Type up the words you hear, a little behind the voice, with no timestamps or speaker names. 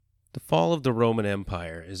The fall of the Roman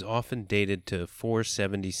Empire is often dated to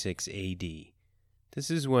 476 AD. This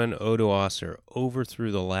is when Odoacer overthrew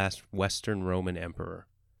the last Western Roman emperor.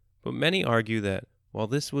 But many argue that, while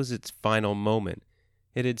this was its final moment,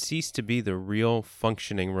 it had ceased to be the real,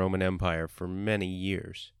 functioning Roman Empire for many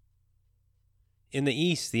years. In the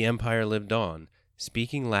East, the empire lived on,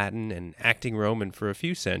 speaking Latin and acting Roman for a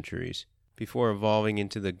few centuries, before evolving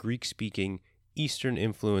into the Greek-speaking,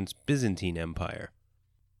 Eastern-influenced Byzantine Empire.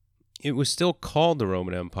 It was still called the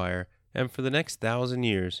Roman Empire, and for the next 1,000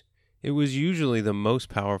 years, it was usually the most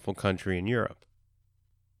powerful country in Europe.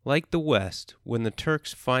 Like the West, when the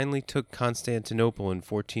Turks finally took Constantinople in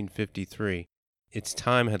 1453, its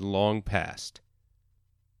time had long passed.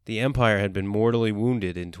 The empire had been mortally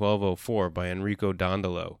wounded in 1204 by Enrico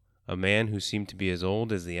Dandolo, a man who seemed to be as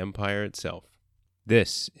old as the empire itself.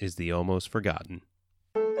 This is the Almost Forgotten.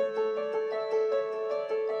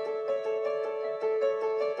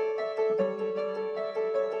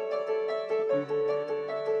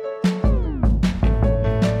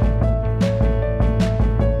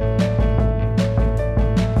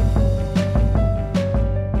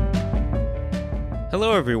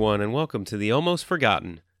 Hello, everyone, and welcome to The Almost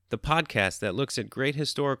Forgotten, the podcast that looks at great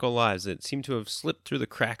historical lives that seem to have slipped through the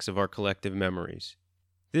cracks of our collective memories.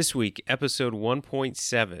 This week, episode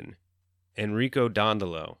 1.7, Enrico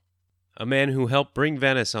Dandolo, a man who helped bring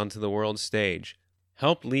Venice onto the world stage,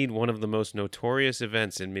 helped lead one of the most notorious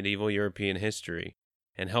events in medieval European history,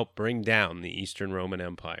 and helped bring down the Eastern Roman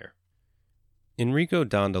Empire. Enrico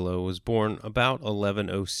Dandolo was born about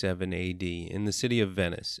 1107 AD in the city of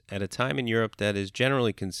Venice, at a time in Europe that is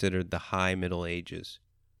generally considered the High Middle Ages.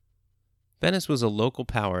 Venice was a local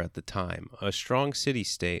power at the time, a strong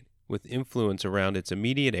city-state with influence around its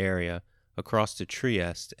immediate area across to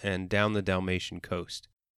Trieste and down the Dalmatian coast.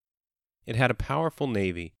 It had a powerful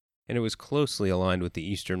navy, and it was closely aligned with the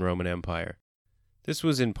Eastern Roman Empire. This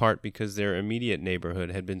was in part because their immediate neighborhood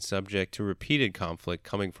had been subject to repeated conflict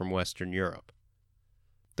coming from Western Europe.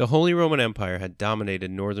 The Holy Roman Empire had dominated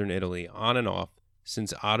northern Italy on and off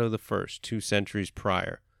since Otto I 2 centuries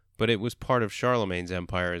prior, but it was part of Charlemagne's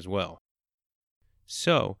empire as well.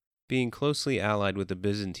 So, being closely allied with the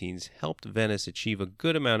Byzantines helped Venice achieve a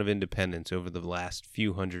good amount of independence over the last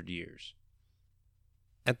few hundred years.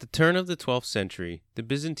 At the turn of the 12th century, the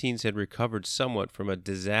Byzantines had recovered somewhat from a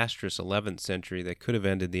disastrous 11th century that could have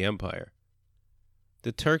ended the empire.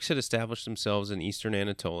 The Turks had established themselves in eastern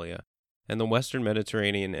Anatolia, and the western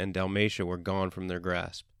Mediterranean and Dalmatia were gone from their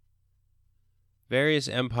grasp. Various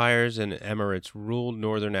empires and emirates ruled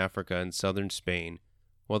northern Africa and southern Spain,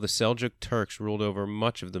 while the Seljuk Turks ruled over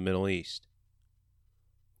much of the Middle East.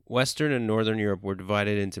 Western and northern Europe were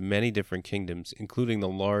divided into many different kingdoms, including the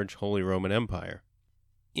large Holy Roman Empire.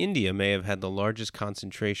 India may have had the largest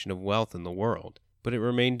concentration of wealth in the world, but it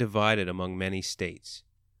remained divided among many states.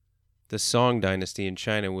 The Song dynasty in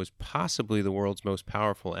China was possibly the world's most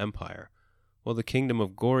powerful empire, while the kingdom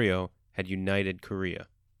of Goryeo had united Korea.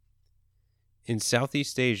 In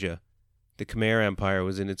Southeast Asia, the Khmer Empire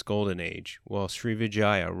was in its golden age, while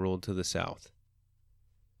Srivijaya ruled to the south.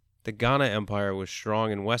 The Ghana Empire was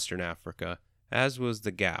strong in western Africa, as was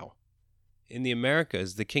the Gao. In the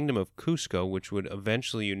Americas, the kingdom of Cusco, which would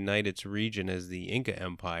eventually unite its region as the Inca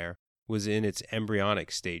Empire, was in its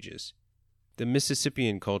embryonic stages. The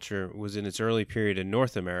Mississippian culture was in its early period in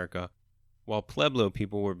North America, while Pueblo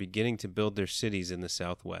people were beginning to build their cities in the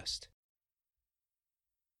southwest.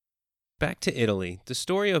 Back to Italy, the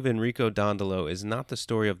story of Enrico Dandolo is not the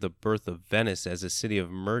story of the birth of Venice as a city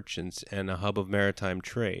of merchants and a hub of maritime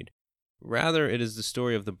trade. Rather, it is the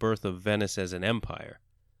story of the birth of Venice as an empire.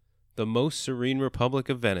 The most serene Republic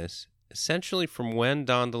of Venice, essentially from when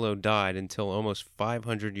Dandolo died until almost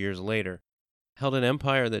 500 years later, held an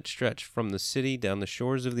empire that stretched from the city down the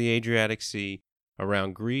shores of the Adriatic Sea,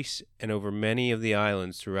 around Greece, and over many of the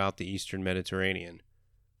islands throughout the eastern Mediterranean.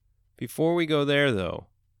 Before we go there, though,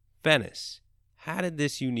 Venice. How did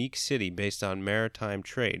this unique city based on maritime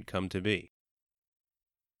trade come to be?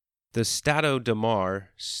 The Stato di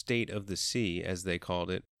Mare, state of the sea, as they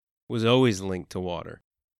called it, was always linked to water.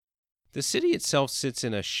 The city itself sits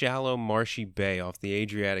in a shallow, marshy bay off the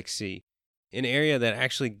Adriatic Sea, an area that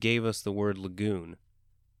actually gave us the word lagoon.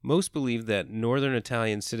 Most believe that northern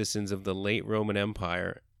Italian citizens of the late Roman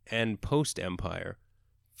Empire and post-Empire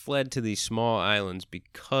fled to these small islands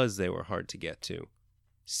because they were hard to get to.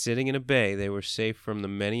 Sitting in a bay, they were safe from the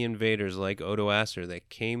many invaders like Odoacer that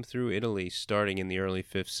came through Italy starting in the early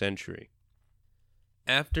 5th century.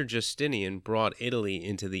 After Justinian brought Italy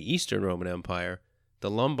into the Eastern Roman Empire, the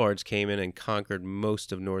Lombards came in and conquered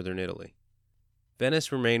most of northern Italy.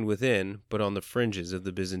 Venice remained within, but on the fringes of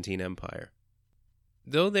the Byzantine Empire.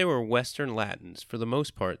 Though they were Western Latins, for the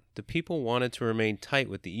most part, the people wanted to remain tight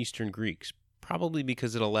with the Eastern Greeks, probably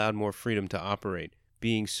because it allowed more freedom to operate,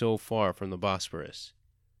 being so far from the Bosporus.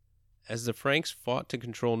 As the Franks fought to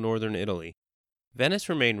control northern Italy, Venice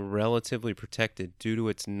remained relatively protected due to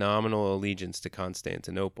its nominal allegiance to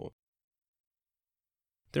Constantinople.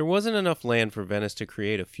 There wasn't enough land for Venice to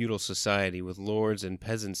create a feudal society with lords and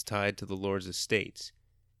peasants tied to the lords' estates.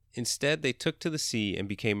 Instead, they took to the sea and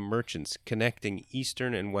became merchants connecting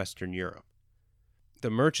Eastern and Western Europe. The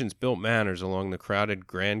merchants built manors along the crowded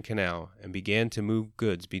Grand Canal and began to move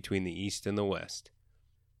goods between the East and the West.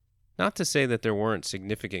 Not to say that there weren't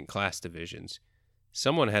significant class divisions.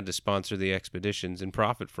 Someone had to sponsor the expeditions and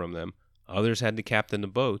profit from them, others had to captain the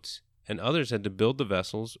boats, and others had to build the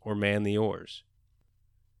vessels or man the oars.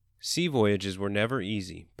 Sea voyages were never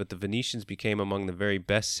easy, but the Venetians became among the very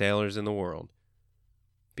best sailors in the world.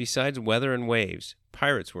 Besides weather and waves,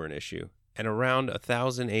 pirates were an issue, and around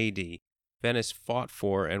 1000 AD, Venice fought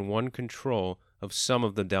for and won control of some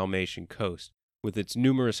of the Dalmatian coast, with its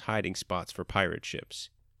numerous hiding spots for pirate ships.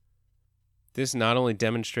 This not only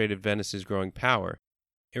demonstrated Venice's growing power,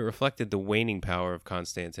 it reflected the waning power of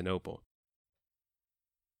Constantinople.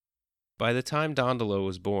 By the time Dandolo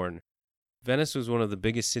was born, Venice was one of the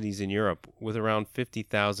biggest cities in Europe, with around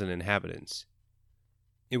 50,000 inhabitants.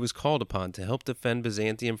 It was called upon to help defend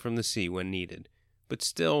Byzantium from the sea when needed, but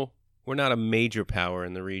still were not a major power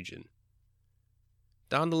in the region.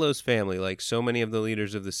 Dandolo's family, like so many of the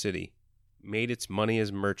leaders of the city, made its money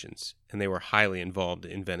as merchants, and they were highly involved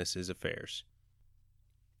in Venice's affairs.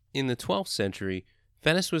 In the 12th century,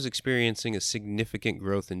 Venice was experiencing a significant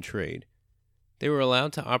growth in trade. They were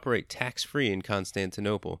allowed to operate tax-free in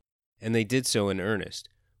Constantinople, and they did so in earnest,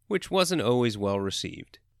 which wasn't always well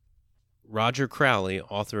received. Roger Crowley,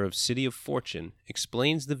 author of City of Fortune,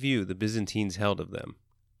 explains the view the Byzantines held of them.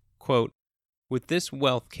 Quote, "With this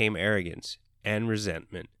wealth came arrogance and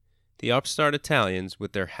resentment. The upstart Italians,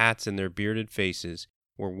 with their hats and their bearded faces,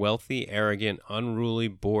 were wealthy, arrogant, unruly,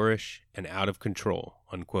 boorish, and out of control."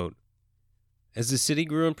 Unquote. As the city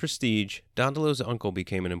grew in prestige, Dandolo's uncle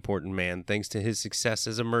became an important man thanks to his success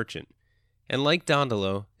as a merchant. And like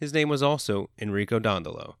Dandolo, his name was also Enrico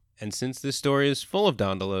Dandolo. And since this story is full of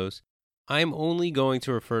Dandolos, I'm only going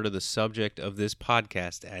to refer to the subject of this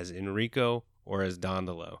podcast as Enrico or as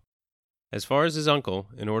Dandolo. As far as his uncle,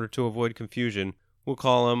 in order to avoid confusion, we'll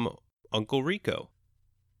call him Uncle Rico.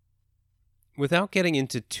 Without getting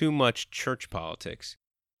into too much church politics,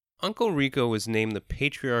 Uncle Rico was named the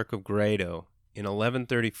Patriarch of Grado in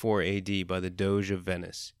 1134 AD by the Doge of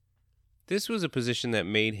Venice. This was a position that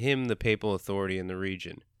made him the papal authority in the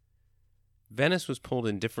region. Venice was pulled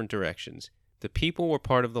in different directions. The people were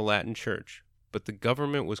part of the Latin Church, but the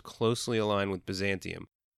government was closely aligned with Byzantium,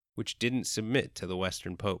 which didn't submit to the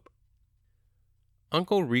Western Pope.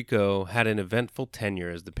 Uncle Rico had an eventful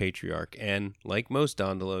tenure as the Patriarch, and, like most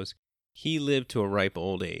Dandolos, he lived to a ripe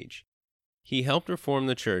old age. He helped reform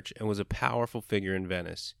the church and was a powerful figure in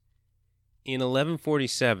Venice. In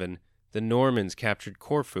 1147, the Normans captured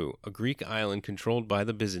Corfu, a Greek island controlled by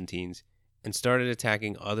the Byzantines, and started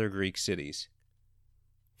attacking other Greek cities.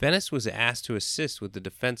 Venice was asked to assist with the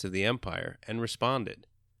defense of the empire, and responded.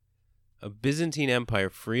 A Byzantine empire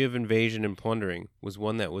free of invasion and plundering was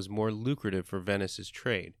one that was more lucrative for Venice's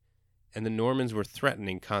trade, and the Normans were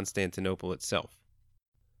threatening Constantinople itself.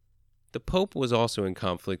 The Pope was also in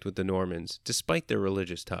conflict with the Normans, despite their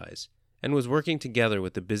religious ties, and was working together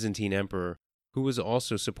with the Byzantine emperor, who was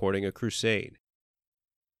also supporting a crusade.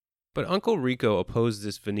 But Uncle Rico opposed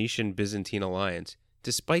this Venetian-Byzantine alliance,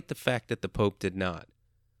 despite the fact that the Pope did not.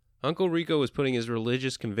 Uncle Rico was putting his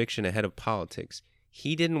religious conviction ahead of politics.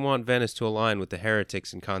 He didn't want Venice to align with the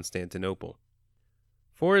heretics in Constantinople.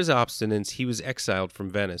 For his obstinance, he was exiled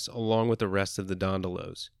from Venice, along with the rest of the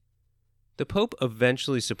Dandolos. The Pope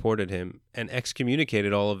eventually supported him and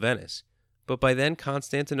excommunicated all of Venice, but by then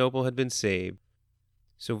Constantinople had been saved,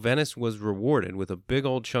 so Venice was rewarded with a big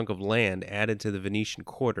old chunk of land added to the Venetian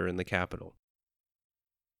quarter in the capital.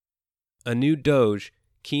 A new Doge,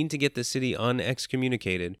 keen to get the city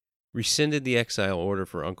unexcommunicated, rescinded the exile order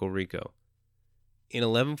for Uncle Rico. In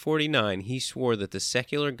 1149, he swore that the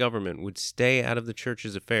secular government would stay out of the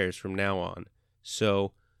church's affairs from now on,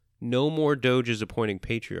 so no more doges appointing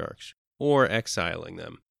patriarchs or exiling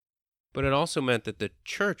them. But it also meant that the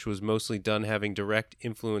church was mostly done having direct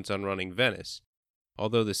influence on running Venice,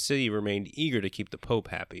 although the city remained eager to keep the Pope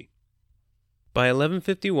happy. By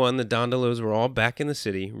 1151, the Dandolos were all back in the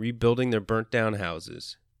city, rebuilding their burnt-down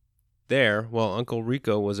houses. There, while Uncle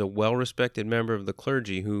Rico was a well-respected member of the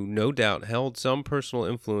clergy who no doubt held some personal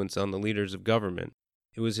influence on the leaders of government,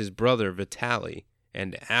 it was his brother Vitali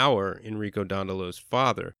and our Enrico Dandolo's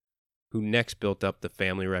father, who next built up the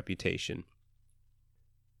family reputation.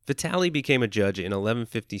 Vitali became a judge in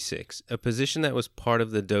 1156, a position that was part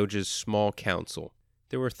of the Doge's small council.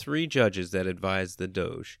 There were 3 judges that advised the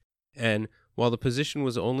Doge, and while the position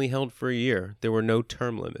was only held for a year, there were no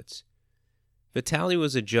term limits. Vitali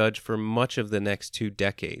was a judge for much of the next 2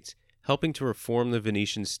 decades, helping to reform the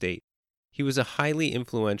Venetian state. He was a highly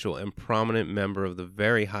influential and prominent member of the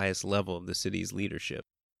very highest level of the city's leadership.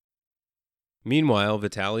 Meanwhile,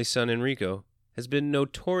 Vitali's son Enrico has been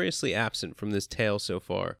notoriously absent from this tale so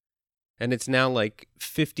far, and it's now like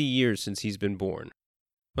 50 years since he's been born.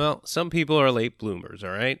 Well, some people are late bloomers,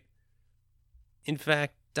 all right? In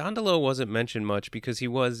fact, Dandolo wasn't mentioned much because he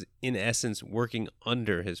was, in essence, working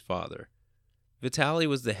under his father. Vitali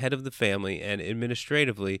was the head of the family, and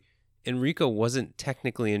administratively, Enrico wasn't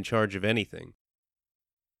technically in charge of anything.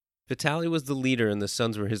 Vitali was the leader and the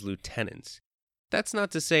sons were his lieutenants. That's not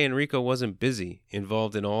to say Enrico wasn't busy,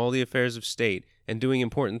 involved in all the affairs of state, and doing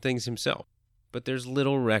important things himself, but there's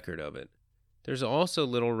little record of it. There's also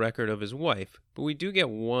little record of his wife, but we do get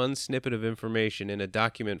one snippet of information in a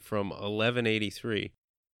document from 1183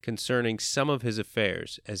 concerning some of his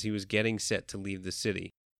affairs as he was getting set to leave the city,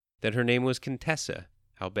 that her name was Contessa.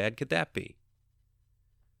 How bad could that be?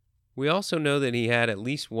 We also know that he had at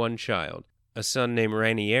least one child, a son named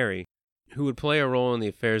Ranieri, who would play a role in the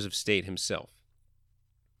affairs of state himself.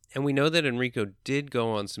 And we know that Enrico did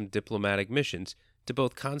go on some diplomatic missions to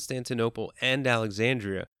both Constantinople and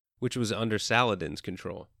Alexandria, which was under Saladin's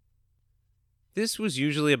control. This was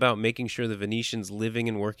usually about making sure the Venetians living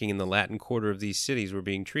and working in the Latin quarter of these cities were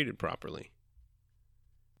being treated properly.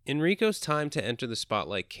 Enrico's time to enter the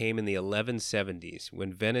spotlight came in the 1170s,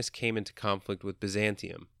 when Venice came into conflict with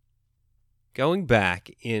Byzantium. Going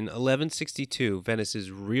back, in 1162,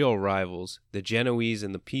 Venice's real rivals, the Genoese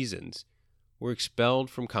and the Pisans, were expelled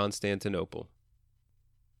from Constantinople.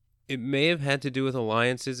 It may have had to do with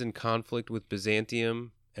alliances and conflict with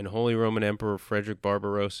Byzantium and Holy Roman Emperor Frederick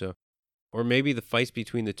Barbarossa, or maybe the fights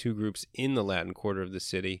between the 2 groups in the Latin quarter of the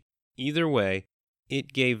city. Either way,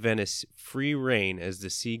 it gave Venice free rein as the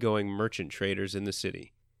seagoing merchant traders in the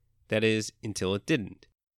city. That is, until it didn't.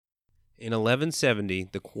 In 1170,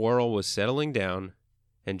 the quarrel was settling down,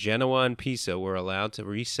 and Genoa and Pisa were allowed to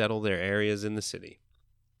resettle their areas in the city.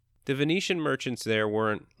 The Venetian merchants there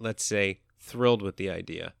weren't, let's say, thrilled with the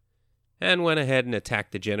idea, and went ahead and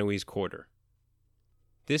attacked the Genoese quarter.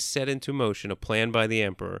 This set into motion a plan by the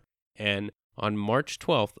emperor, and on March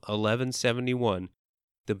 12, 1171,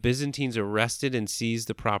 the Byzantines arrested and seized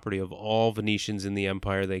the property of all Venetians in the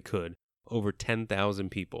empire they could, over 10,000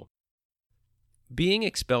 people. Being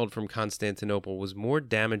expelled from Constantinople was more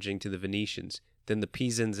damaging to the Venetians than the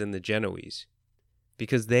Pisans and the Genoese,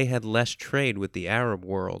 because they had less trade with the Arab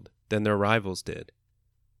world than their rivals did.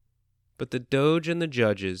 But the Doge and the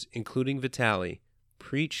judges, including Vitali,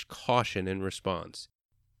 preached caution in response.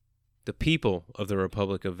 The people of the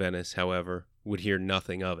Republic of Venice, however, would hear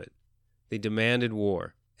nothing of it. They demanded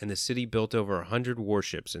war, and the city built over 100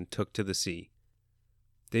 warships and took to the sea.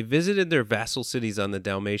 They visited their vassal cities on the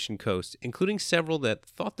Dalmatian coast, including several that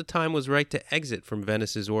thought the time was right to exit from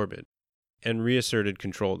Venice's orbit, and reasserted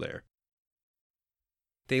control there.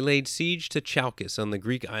 They laid siege to Chalcis on the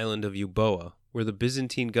Greek island of Euboea, where the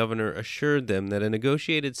Byzantine governor assured them that a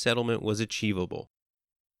negotiated settlement was achievable.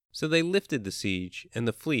 So they lifted the siege, and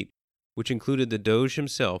the fleet, which included the Doge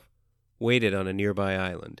himself, waited on a nearby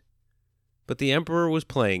island. But the emperor was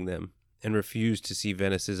playing them, and refused to see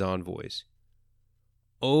Venice's envoys.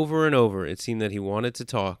 Over and over, it seemed that he wanted to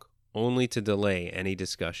talk, only to delay any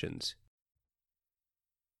discussions.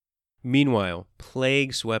 Meanwhile,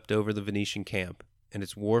 plague swept over the Venetian camp, and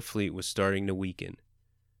its war fleet was starting to weaken.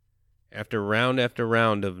 After round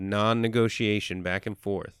of non-negotiation back and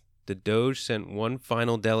forth, the Doge sent one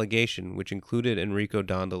final delegation, which included Enrico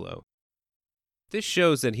Dandolo. This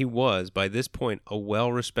shows that he was, by this point, a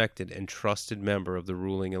well-respected and trusted member of the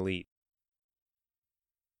ruling elite.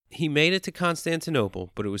 He made it to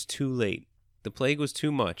Constantinople, but it was too late. The plague was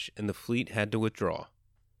too much, and the fleet had to withdraw.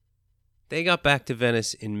 They got back to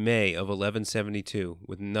Venice in May of 1172,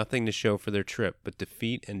 with nothing to show for their trip but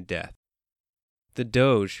defeat and death. The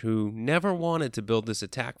Doge, who never wanted to build this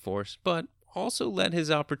attack force, but also let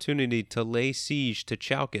his opportunity to lay siege to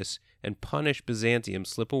Chalcis and punish Byzantium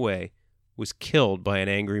slip away, was killed by an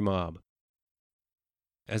angry mob.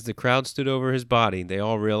 As the crowd stood over his body, they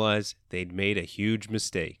all realized they'd made a huge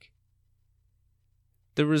mistake.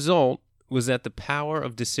 The result was that the power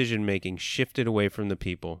of decision-making shifted away from the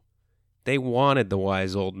people. They wanted the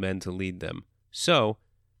wise old men to lead them, so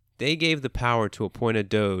they gave the power to appoint a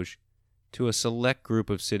Doge to a select group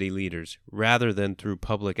of city leaders rather than through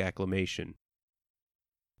public acclamation.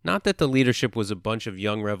 Not that the leadership was a bunch of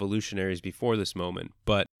young revolutionaries before this moment,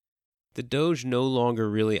 but the Doge no longer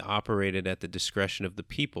really operated at the discretion of the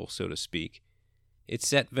people, so to speak. It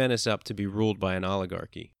set Venice up to be ruled by an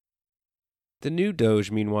oligarchy. The new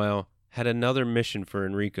Doge, meanwhile, had another mission for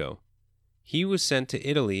Enrico. He was sent to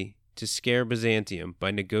Italy to scare Byzantium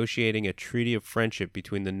by negotiating a treaty of friendship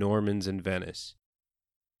between the Normans and Venice.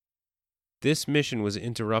 This mission was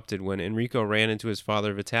interrupted when Enrico ran into his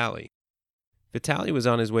father Vitali. Vitali was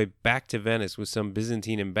on his way back to Venice with some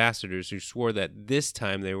Byzantine ambassadors who swore that this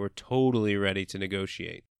time they were totally ready to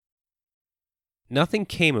negotiate. Nothing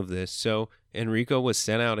came of this, so Enrico was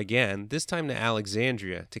sent out again, this time to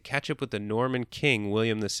Alexandria, to catch up with the Norman king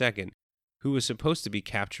William II, who was supposed to be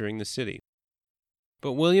capturing the city.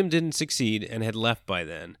 But William didn't succeed and had left by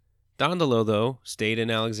then. Dandolo, though, stayed in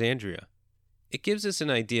Alexandria. It gives us an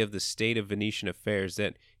idea of the state of Venetian affairs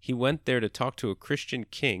that he went there to talk to a Christian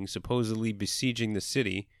king supposedly besieging the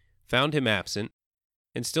city, found him absent,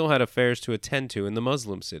 and still had affairs to attend to in the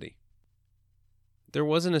Muslim city. There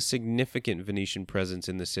wasn't a significant Venetian presence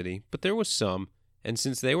in the city, but there was some, and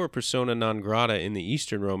since they were persona non grata in the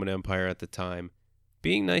Eastern Roman Empire at the time,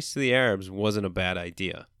 being nice to the Arabs wasn't a bad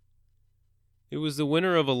idea. It was the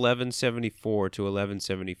winter of 1174 to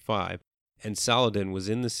 1175, and Saladin was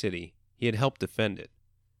in the city. He had helped defend it.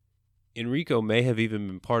 Enrico may have even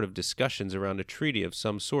been part of discussions around a treaty of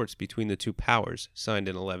some sorts between the two powers, signed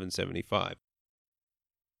in 1175.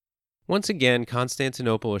 Once again,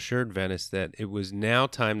 Constantinople assured Venice that it was now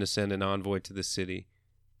time to send an envoy to the city,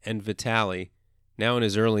 and Vitali, now in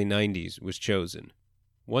his early 90s, was chosen.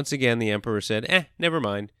 Once again, the emperor said, never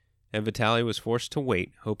mind, and Vitali was forced to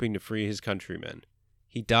wait, hoping to free his countrymen.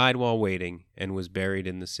 He died while waiting, and was buried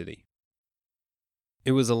in the city.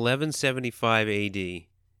 It was 1175 AD,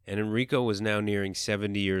 and Enrico was now nearing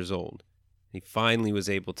 70 years old. He finally was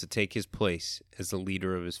able to take his place as the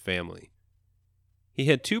leader of his family. He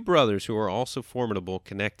had two brothers who were also formidable,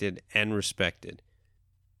 connected, and respected.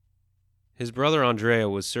 His brother Andrea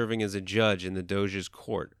was serving as a judge in the Doge's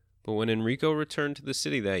court, but when Enrico returned to the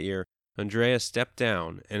city that year, Andrea stepped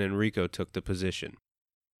down and Enrico took the position.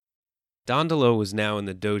 Dandolo was now in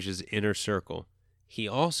the Doge's inner circle. He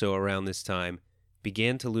also, around this time,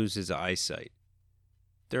 began to lose his eyesight.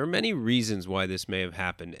 There are many reasons why this may have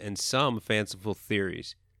happened, and some fanciful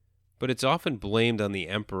theories, but it's often blamed on the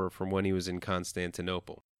emperor from when he was in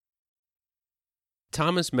Constantinople.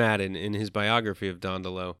 Thomas Madden, in his biography of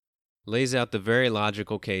Dandolo, lays out the very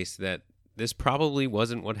logical case that this probably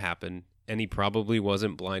wasn't what happened, and he probably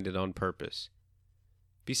wasn't blinded on purpose.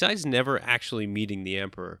 Besides never actually meeting the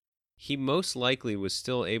emperor, he most likely was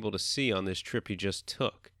still able to see on this trip he just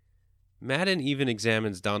took. Madden even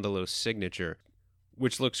examines Dandolo's signature,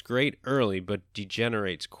 which looks great early but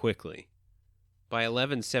degenerates quickly. By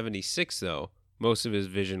 1176, though, most of his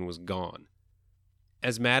vision was gone.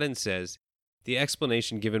 As Madden says, the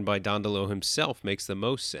explanation given by Dandolo himself makes the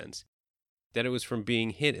most sense, that it was from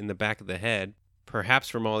being hit in the back of the head, perhaps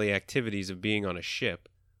from all the activities of being on a ship,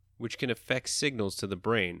 which can affect signals to the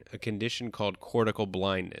brain, a condition called cortical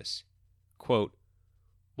blindness. Quote,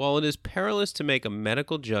 "While it is perilous to make a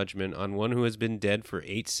medical judgment on one who has been dead for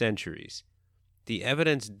 8 centuries, the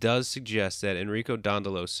evidence does suggest that Enrico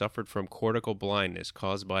Dandolo suffered from cortical blindness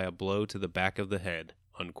caused by a blow to the back of the head."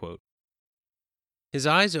 Unquote. His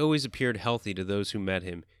eyes always appeared healthy to those who met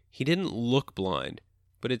him. He didn't look blind,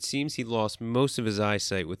 but it seems he lost most of his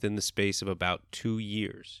eyesight within the space of about 2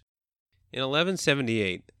 years. In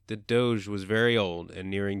 1178, the Doge was very old and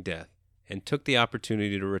nearing death, and took the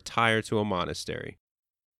opportunity to retire to a monastery.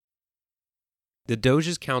 The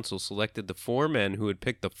Doge's council selected the 4 men who would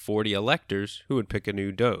pick the 40 electors who would pick a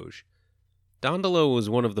new Doge. Dandolo was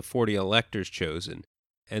one of the 40 electors chosen,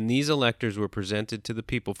 and these electors were presented to the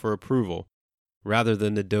people for approval, rather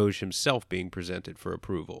than the Doge himself being presented for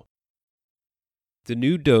approval. The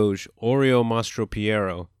new Doge, Orio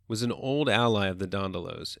Mastropiero, was an old ally of the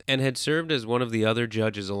Dandolos, and had served as one of the other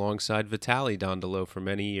judges alongside Vitali Dandolo for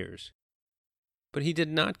many years. But he did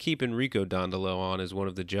not keep Enrico Dandolo on as one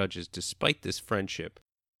of the judges despite this friendship.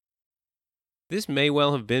 This may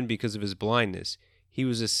well have been because of his blindness. He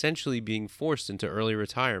was essentially being forced into early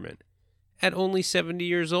retirement. At only 70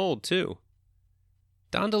 years old, too.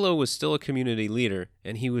 Dandolo was still a community leader,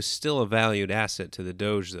 and he was still a valued asset to the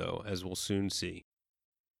Doge, though, as we'll soon see.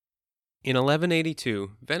 In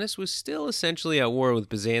 1182, Venice was still essentially at war with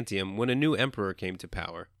Byzantium when a new emperor came to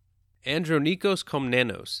power. Andronikos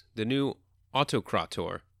Komnenos, the new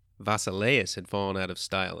autocrator, Basileus had fallen out of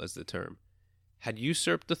style as the term, had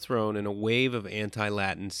usurped the throne in a wave of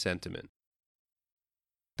anti-Latin sentiment.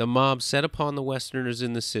 the mob set upon the Westerners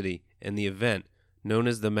in the city, and the event, known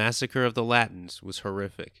as the Massacre of the Latins, was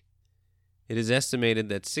horrific. It is estimated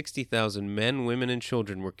that 60,000 men, women, and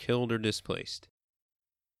children were killed or displaced.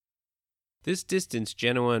 This distanced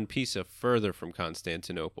Genoa and Pisa further from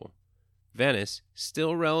Constantinople. Venice,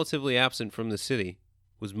 still relatively absent from the city,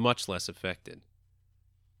 was much less affected.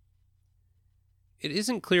 It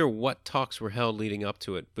isn't clear what talks were held leading up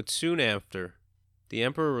to it, but soon after, the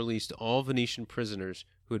emperor released all Venetian prisoners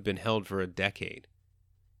who had been held for a decade.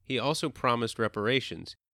 He also promised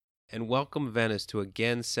reparations and welcomed Venice to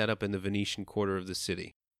again set up in the Venetian quarter of the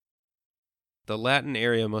city. The Latin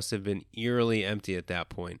area must have been eerily empty at that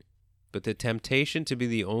point, but the temptation to be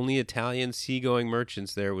the only Italian seagoing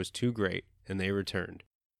merchants there was too great, and they returned.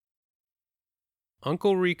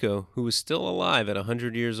 Uncle Rico, who was still alive at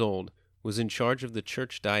 100 years old, was in charge of the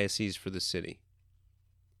church diocese for the city.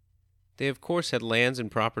 They of course had lands and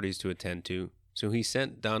properties to attend to, so he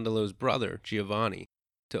sent Dandolo's brother, Giovanni,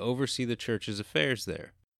 to oversee the church's affairs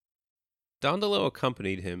there. Dandolo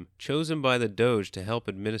accompanied him, chosen by the Doge to help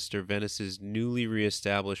administer Venice's newly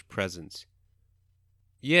re-established presence.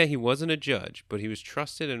 Yeah, he wasn't a judge, but he was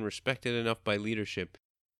trusted and respected enough by leadership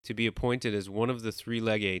to be appointed as one of the 3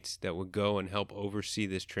 legates that would go and help oversee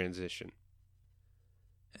this transition.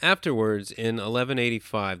 Afterwards, in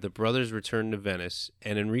 1185, the brothers returned to Venice,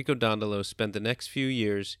 and Enrico Dandolo spent the next few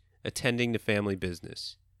years attending to family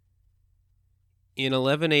business. In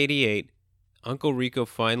 1188, Uncle Rico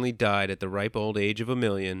finally died at the ripe old age of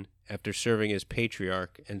 1,000,000 after serving as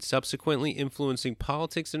patriarch and subsequently influencing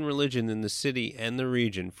politics and religion in the city and the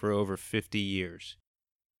region for over 50 years.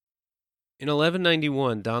 In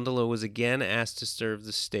 1191, Dandolo was again asked to serve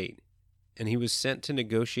the state, and he was sent to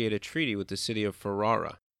negotiate a treaty with the city of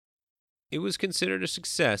Ferrara. It was considered a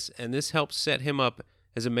success, and this helped set him up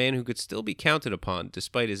as a man who could still be counted upon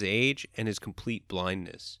despite his age and his complete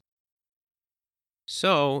blindness.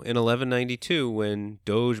 So, in 1192, when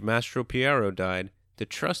Doge Mastro Piero died, the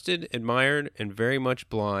trusted, admired, and very much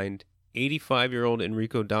blind 85-year-old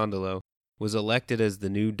Enrico Dandolo was elected as the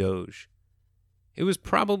new Doge. It was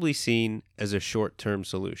probably seen as a short-term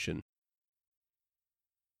solution.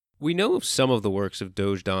 We know of some of the works of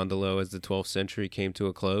Doge Dandolo as the 12th century came to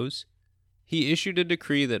a close. He issued a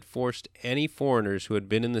decree that forced any foreigners who had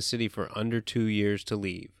been in the city for under 2 years to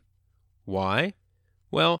leave. Why?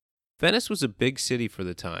 Well, Venice was a big city for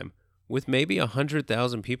the time, with maybe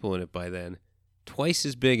 100,000 people in it by then, twice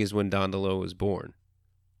as big as when Dandolo was born.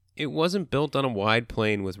 It wasn't built on a wide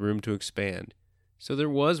plain with room to expand, so there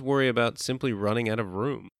was worry about simply running out of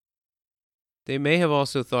room. They may have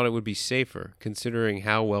also thought it would be safer, considering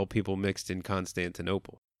how well people mixed in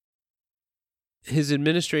Constantinople. His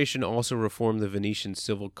administration also reformed the Venetian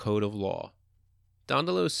civil code of law.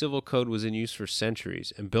 Dandolo's civil code was in use for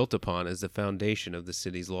centuries and built upon as the foundation of the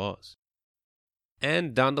city's laws.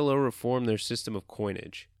 And Dandolo reformed their system of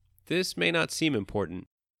coinage. This may not seem important,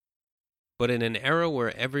 but in an era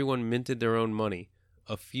where everyone minted their own money,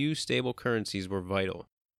 a few stable currencies were vital.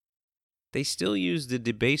 They still used the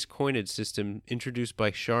debased coinage system introduced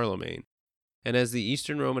by Charlemagne, and as the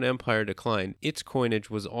Eastern Roman Empire declined, its coinage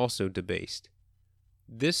was also debased.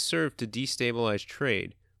 This served to destabilize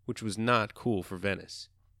trade, which was not cool for Venice.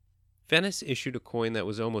 Venice issued a coin that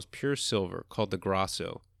was almost pure silver, called the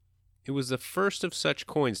Grasso. It was the first of such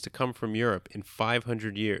coins to come from Europe in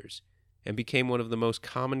 500 years, and became one of the most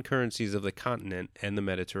common currencies of the continent and the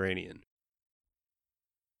Mediterranean.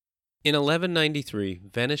 In 1193,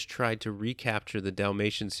 Venice tried to recapture the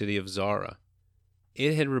Dalmatian city of Zara.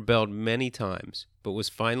 It had rebelled many times, but was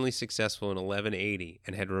finally successful in 1180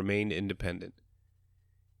 and had remained independent.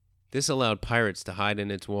 This allowed pirates to hide in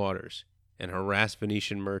its waters and harass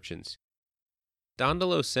Venetian merchants.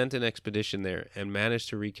 Dandolo sent an expedition there and managed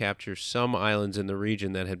to recapture some islands in the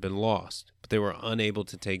region that had been lost, but they were unable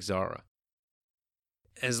to take Zara.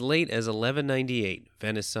 As late as 1198,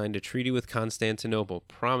 Venice signed a treaty with Constantinople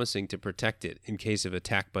promising to protect it in case of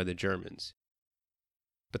attack by the Germans.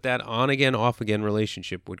 But that on-again, off-again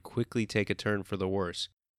relationship would quickly take a turn for the worse,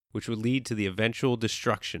 which would lead to the eventual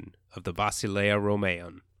destruction of the Basileia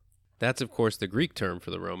Romaeum. That's, of course, the Greek term for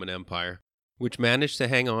the Roman Empire, which managed to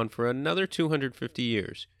hang on for another 250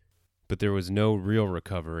 years. But there was no real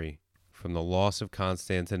recovery from the loss of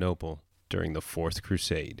Constantinople during the Fourth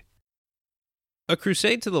Crusade. A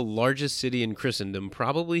crusade to the largest city in Christendom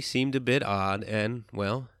probably seemed a bit odd, and,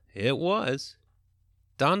 well, it was.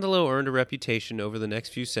 Dandolo earned a reputation over the next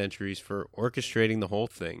few centuries for orchestrating the whole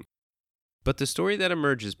thing. But the story that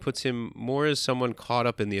emerges puts him more as someone caught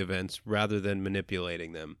up in the events rather than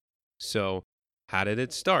manipulating them. So, how did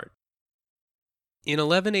it start? In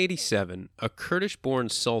 1187, a Kurdish-born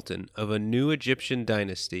sultan of a new Egyptian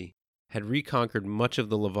dynasty had reconquered much of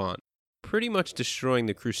the Levant, pretty much destroying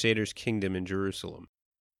the Crusaders' kingdom in Jerusalem.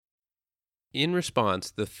 In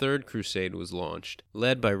response, the Third Crusade was launched,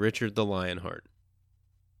 led by Richard the Lionheart.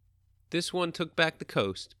 This one took back the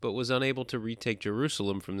coast, but was unable to retake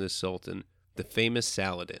Jerusalem from this sultan, the famous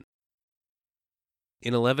Saladin.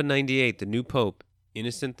 In 1198, the new pope,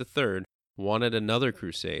 Innocent III, wanted another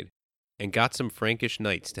crusade, and got some Frankish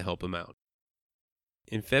knights to help him out.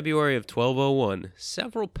 In February of 1201,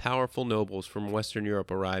 several powerful nobles from Western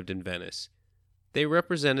Europe arrived in Venice. They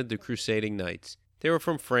represented the crusading knights. They were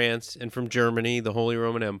from France and from Germany, the Holy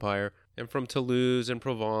Roman Empire, and from Toulouse and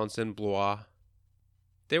Provence and Blois.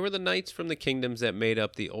 They were the knights from the kingdoms that made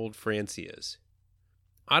up the old Francias.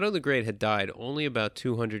 Otto the Great had died only about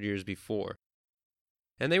 200 years before,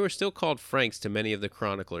 and they were still called Franks to many of the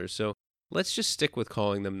chroniclers, so let's just stick with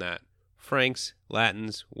calling them that. Franks,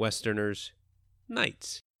 Latins, Westerners,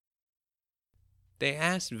 knights. They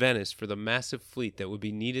asked Venice for the massive fleet that would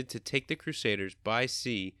be needed to take the Crusaders by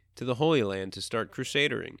sea to the Holy Land to start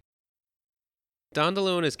crusadering.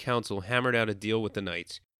 Dandolo and his council hammered out a deal with the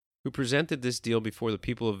knights, who presented this deal before the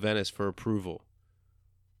people of Venice for approval.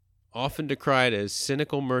 Often decried as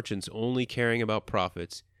cynical merchants only caring about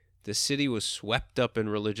profits, the city was swept up in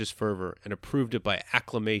religious fervor and approved it by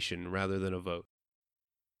acclamation rather than a vote.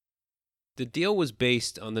 The deal was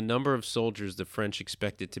based on the number of soldiers the French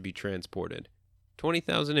expected to be transported,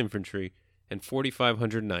 20,000 infantry and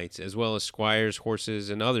 4,500 knights, as well as squires, horses,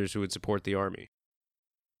 and others who would support the army.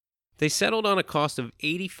 They settled on a cost of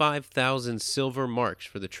 85,000 silver marks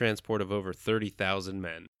for the transport of over 30,000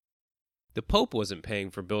 men. The Pope wasn't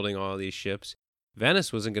paying for building all of these ships.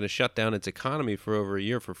 Venice wasn't going to shut down its economy for over a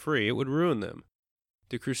year for free. It would ruin them.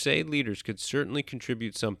 The Crusade leaders could certainly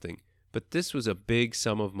contribute something, but this was a big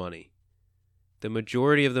sum of money. The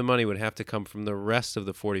majority of the money would have to come from the rest of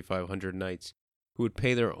the 4,500 knights, who would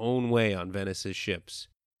pay their own way on Venice's ships.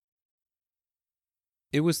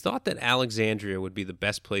 It was thought that Alexandria would be the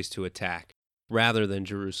best place to attack, rather than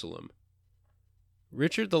Jerusalem.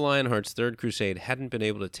 Richard the Lionheart's Third Crusade hadn't been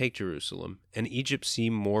able to take Jerusalem, and Egypt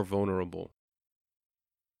seemed more vulnerable.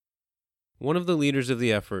 One of the leaders of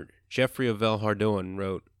the effort, Geoffrey of Villehardouin,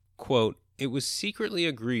 wrote, quote, "It was secretly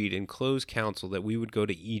agreed in closed council that we would go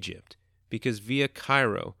to Egypt, because via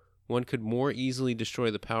Cairo one could more easily destroy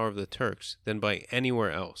the power of the Turks than by anywhere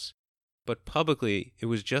else. But publicly it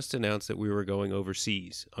was just announced that we were going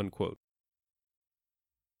overseas." Unquote.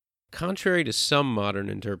 Contrary to some modern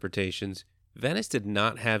interpretations, Venice did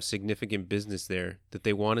not have significant business there that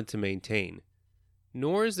they wanted to maintain.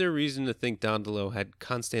 Nor is there reason to think Dandolo had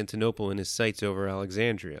Constantinople in his sights over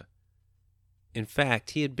Alexandria. In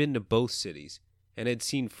fact, he had been to both cities, and had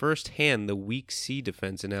seen firsthand the weak sea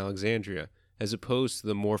defense in Alexandria, as opposed to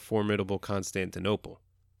the more formidable Constantinople.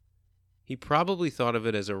 He probably thought of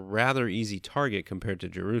it as a rather easy target compared to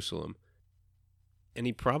Jerusalem, and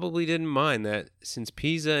he probably didn't mind that, since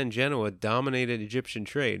Pisa and Genoa dominated Egyptian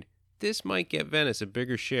trade, this might get Venice a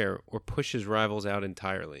bigger share or push his rivals out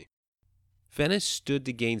entirely. Venice stood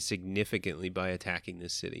to gain significantly by attacking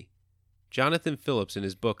this city. Jonathan Phillips, in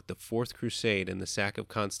his book The Fourth Crusade and the Sack of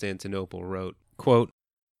Constantinople, wrote, quote,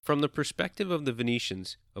 "From the perspective of the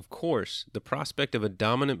Venetians, of course, the prospect of a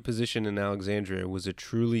dominant position in Alexandria was a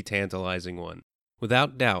truly tantalizing one.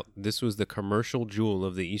 Without doubt, this was the commercial jewel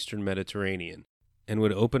of the Eastern Mediterranean, and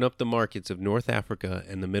would open up the markets of North Africa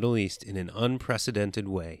and the Middle East in an unprecedented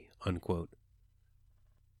way." Unquote.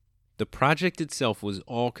 The project itself was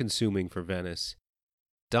all-consuming for Venice.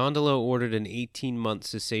 Dandolo ordered an 18-month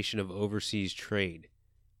cessation of overseas trade.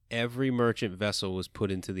 Every merchant vessel was put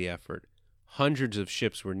into the effort. Hundreds of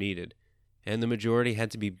ships were needed, and the majority had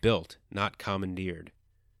to be built, not commandeered.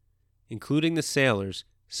 Including the sailors,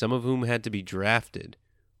 some of whom had to be drafted,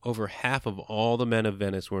 over half of all the men of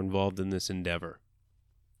Venice were involved in this endeavor.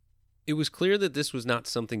 It was clear that this was not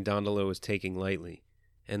something Dandolo was taking lightly,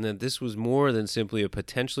 and that this was more than simply a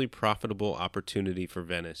potentially profitable opportunity for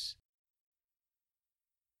Venice.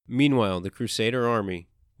 Meanwhile, the Crusader army,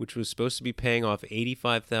 which was supposed to be paying off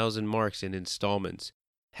 85,000 marks in installments,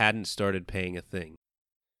 hadn't started paying a thing.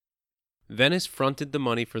 Venice fronted the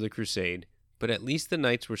money for the crusade, but at least the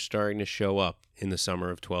knights were starting to show up in the summer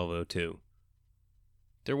of 1202.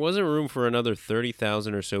 There wasn't room for another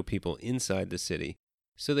 30,000 or so people inside the city,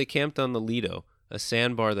 so they camped on the Lido, a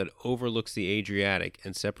sandbar that overlooks the Adriatic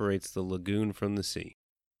and separates the lagoon from the sea.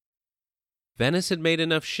 Venice had made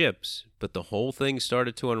enough ships, but the whole thing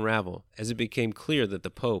started to unravel as it became clear that the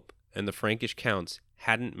Pope and the Frankish counts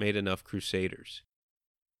hadn't made enough crusaders.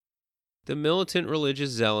 The militant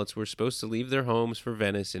religious zealots were supposed to leave their homes for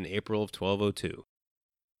Venice in April of 1202,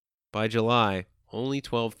 By July, only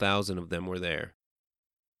 12,000 of them were there.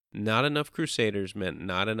 Not enough crusaders meant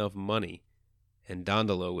not enough money, and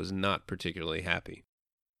Dandolo was not particularly happy.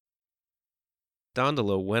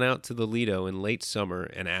 Dandolo went out to the Lido in late summer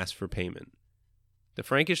and asked for payment. The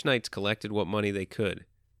Frankish knights collected what money they could,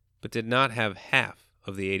 but did not have half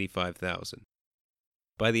of the 85,000.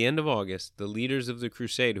 By the end of August, the leaders of the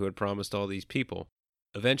crusade who had promised all these people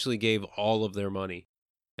eventually gave all of their money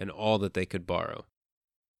and all that they could borrow.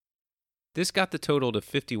 This got the total to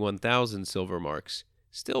 51,000 silver marks,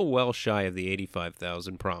 still well shy of the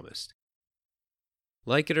 85,000 promised.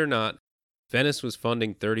 Like it or not, Venice was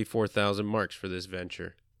funding 34,000 marks for this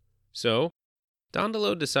venture. So,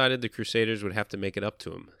 Dandolo decided the Crusaders would have to make it up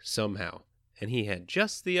to him, somehow, and he had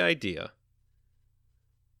just the idea.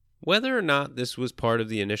 Whether or not this was part of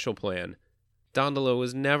the initial plan, Dandolo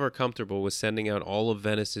was never comfortable with sending out all of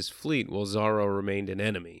Venice's fleet while Zara remained an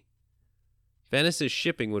enemy. Venice's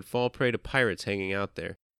shipping would fall prey to pirates hanging out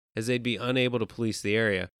there, as they'd be unable to police the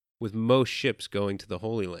area, with most ships going to the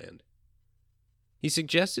Holy Land. He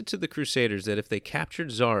suggested to the Crusaders that if they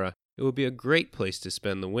captured Zara, it would be a great place to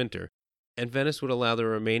spend the winter, and Venice would allow the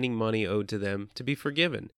remaining money owed to them to be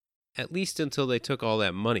forgiven, at least until they took all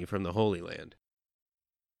that money from the Holy Land.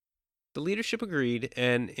 The leadership agreed,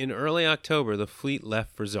 and in early October the fleet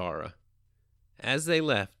left for Zara. As they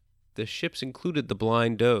left, the ships included the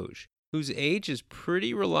blind Doge, whose age is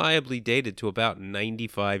pretty reliably dated to about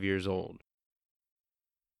 95 years old.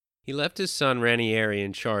 He left his son Ranieri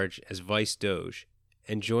in charge as Vice Doge,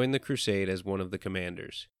 and joined the crusade as one of the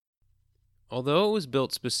commanders. Although it was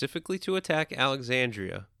built specifically to attack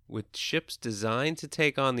Alexandria, with ships designed to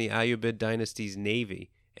take on the Ayyubid dynasty's navy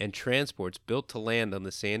and transports built to land on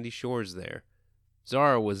the sandy shores there,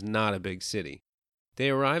 Zara was not a big city. They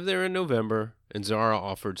arrived there in November, and Zara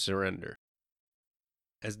offered surrender.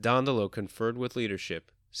 As Dandolo conferred with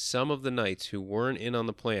leadership, some of the knights who weren't in on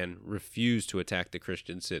the plan refused to attack the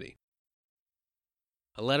Christian city.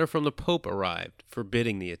 A letter from the Pope arrived,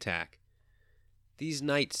 forbidding the attack. These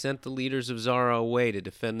knights sent the leaders of Zara away to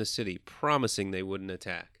defend the city, promising they wouldn't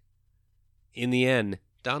attack. In the end,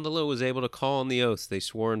 Dandolo was able to call on the oaths they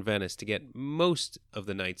swore in Venice to get most of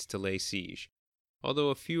the knights to lay siege, although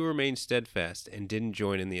a few remained steadfast and didn't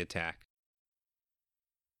join in the attack.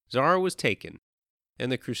 Zara was taken,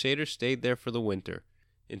 and the Crusaders stayed there for the winter,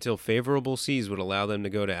 until favorable seas would allow them to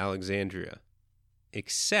go to Alexandria.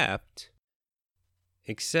 Except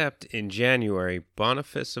in January,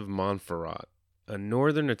 Boniface of Montferrat, a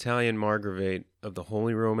northern Italian margravate of the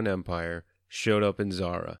Holy Roman Empire, showed up in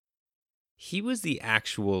Zara. He was the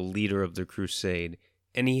actual leader of the crusade,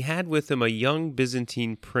 and he had with him a young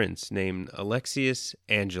Byzantine prince named Alexius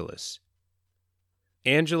Angelus.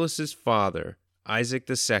 Angelus's father, Isaac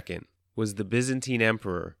II, was the Byzantine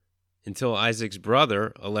emperor, until Isaac's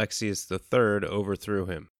brother, Alexius III, overthrew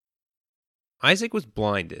him. Isaac was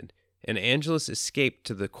blinded, and Angelus escaped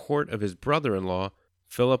to the court of his brother-in-law,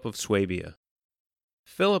 Philip of Swabia.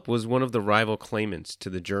 Philip was one of the rival claimants to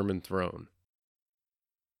the German throne.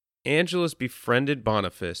 Angelus befriended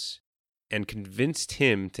Boniface and convinced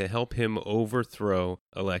him to help him overthrow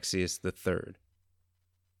Alexius III.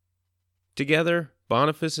 Together,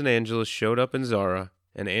 Boniface and Angelus showed up in Zara,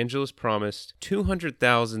 and Angelus promised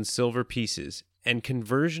 200,000 silver pieces and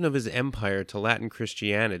conversion of his empire to Latin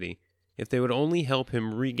Christianity if they would only help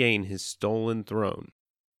him regain his stolen throne.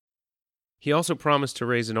 He also promised to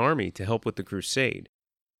raise an army to help with the crusade.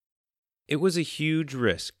 It was a huge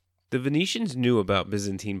risk. The Venetians knew about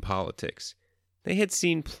Byzantine politics. They had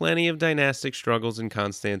seen plenty of dynastic struggles in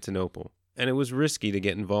Constantinople, and it was risky to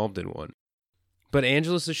get involved in one. But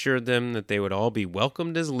Angelus assured them that they would all be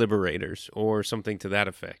welcomed as liberators, or something to that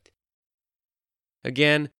effect.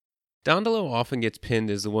 Again, Dandolo often gets pinned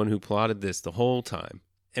as the one who plotted this the whole time,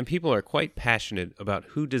 and people are quite passionate about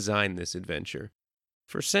who designed this adventure.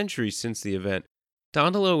 For centuries since the event,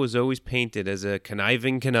 Dandolo was always painted as a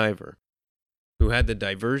conniving conniver, who had the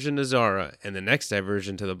diversion to Zara and the next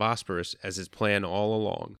diversion to the Bosporus as his plan all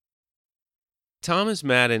along. Thomas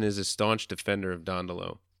Madden is a staunch defender of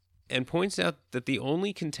Dandolo, and points out that the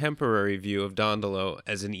only contemporary view of Dandolo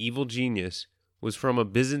as an evil genius was from a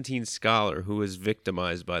Byzantine scholar who was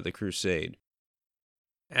victimized by the crusade.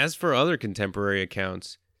 As for other contemporary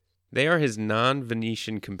accounts, they are his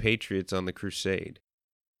non-Venetian compatriots on the crusade.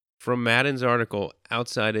 From Madden's article,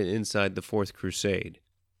 Outside and Inside the Fourth Crusade,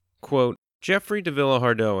 quote, Geoffrey de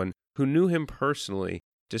Villehardouin, who knew him personally,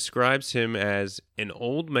 describes him as an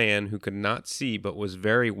old man who could not see but was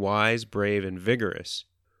very wise, brave, and vigorous.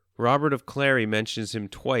 Robert of Clary mentions him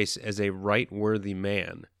twice as a right worthy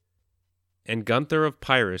man. And Gunther of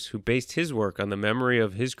Pyrrhus, who based his work on the memory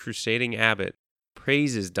of his crusading abbot,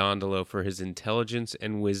 praises Dandolo for his intelligence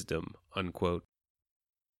and wisdom, unquote.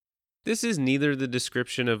 This is neither the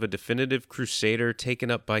description of a definitive crusader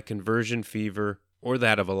taken up by conversion fever or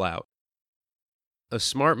that of a lout. A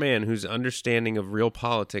smart man whose understanding of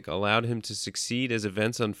realpolitik allowed him to succeed as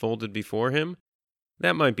events unfolded before him,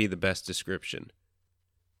 that might be the best description.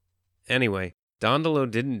 Anyway, Dandolo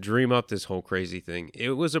didn't dream up this whole crazy thing.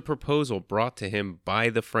 It was a proposal brought to him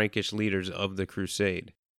by the Frankish leaders of the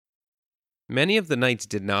crusade. Many of the knights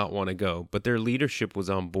did not want to go, but their leadership was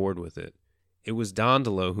on board with it. It was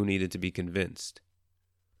Dandolo who needed to be convinced.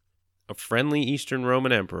 A friendly Eastern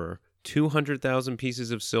Roman emperor, 200,000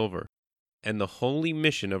 pieces of silver, and the holy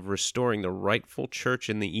mission of restoring the rightful church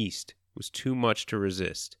in the East was too much to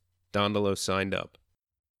resist. Dandolo signed up.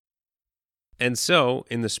 And so,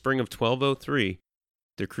 in the spring of 1203,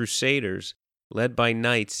 the Crusaders, led by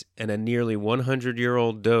knights and a nearly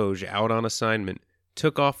 100-year-old Doge out on assignment,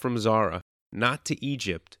 took off from Zara, not to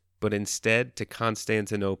Egypt, but instead to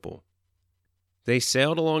Constantinople. They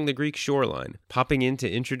sailed along the Greek shoreline, popping in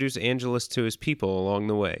to introduce Angelus to his people along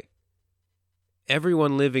the way.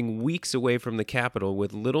 Everyone living weeks away from the capital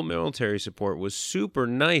with little military support was super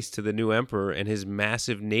nice to the new emperor and his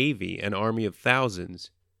massive navy and army of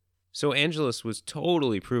thousands. So Angelus was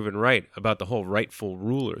totally proven right about the whole rightful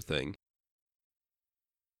ruler thing.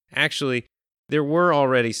 Actually, there were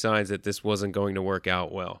already signs that this wasn't going to work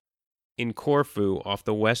out well. In Corfu, off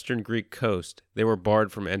the western Greek coast, they were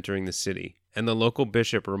barred from entering the city, and the local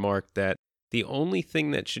bishop remarked that the only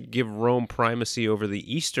thing that should give Rome primacy over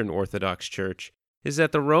the Eastern Orthodox Church is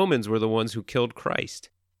that the Romans were the ones who killed Christ.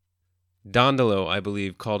 Dandolo, I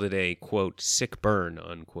believe, called it a, quote, sick burn,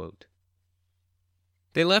 unquote.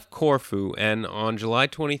 They left Corfu, and on July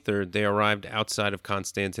 23rd, they arrived outside of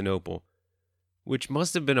Constantinople, which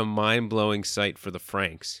must have been a mind-blowing sight for the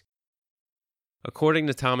Franks. According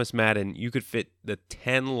to Thomas Madden, you could fit the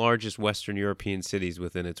 10 largest Western European cities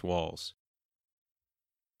within its walls.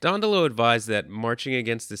 Dandolo advised that marching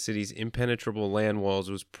against the city's impenetrable land walls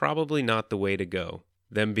was probably not the way to go,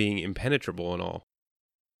 them being impenetrable and all.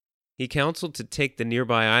 He counseled to take the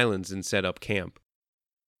nearby islands and set up camp.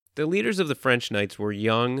 The leaders of the French knights were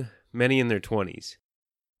young, many in their 20s.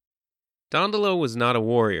 Dandolo was not a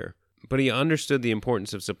warrior, but he understood the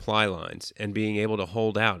importance of supply lines and being able to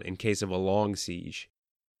hold out in case of a long siege.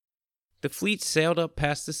 The fleet sailed up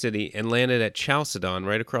past the city and landed at Chalcedon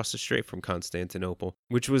right across the strait from Constantinople,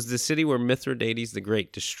 which was the city where Mithridates the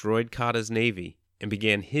Great destroyed Cotta's navy and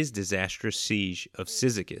began his disastrous siege of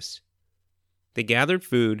Cyzicus. They gathered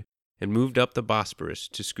food and moved up the Bosporus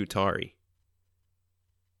to Scutari.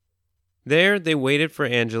 There they waited for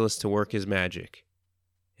Angelus to work his magic.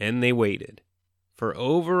 And they waited. For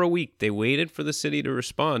over a week they waited for the city to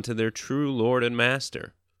respond to their true lord and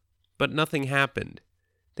master. But nothing happened.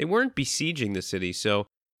 They weren't besieging the city, so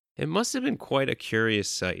it must have been quite a curious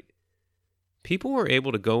sight. People were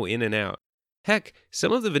able to go in and out. Heck,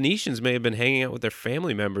 some of the Venetians may have been hanging out with their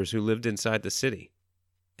family members who lived inside the city.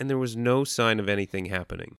 And there was no sign of anything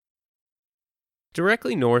happening.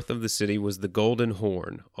 Directly north of the city was the Golden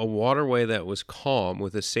Horn, a waterway that was calm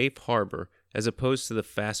with a safe harbor as opposed to the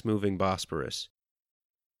fast-moving Bosporus.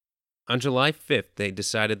 On July 5th, they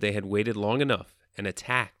decided they had waited long enough and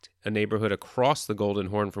attacked a neighborhood across the Golden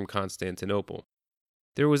Horn from Constantinople.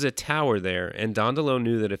 There was a tower there, and Dandolo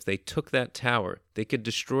knew that if they took that tower, they could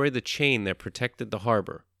destroy the chain that protected the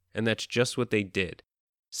harbor, and that's just what they did,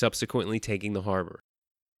 subsequently taking the harbor.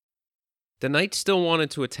 The knights still wanted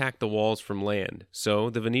to attack the walls from land, so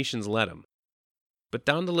the Venetians let them. But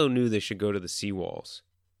Dandolo knew they should go to the sea walls.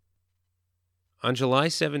 On July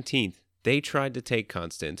 17th, they tried to take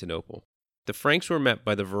Constantinople. The Franks were met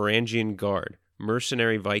by the Varangian Guard,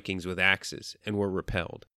 mercenary Vikings with axes, and were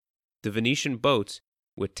repelled. The Venetian boats,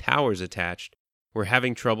 with towers attached, were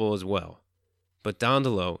having trouble as well. But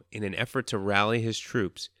Dandolo, in an effort to rally his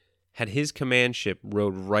troops, had his command ship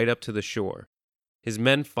rowed right up to the shore. His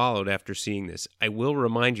men followed after seeing this. I will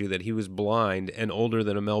remind you that he was blind and older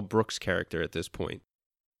than a Mel Brooks character at this point.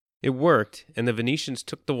 It worked, and the Venetians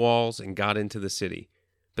took the walls and got into the city,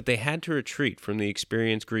 but they had to retreat from the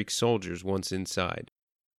experienced Greek soldiers once inside.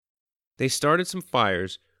 They started some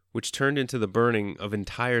fires, which turned into the burning of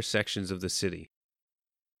entire sections of the city.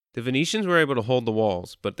 The Venetians were able to hold the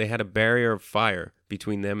walls, but they had a barrier of fire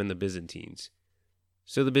between them and the Byzantines.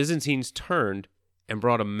 So the Byzantines turned and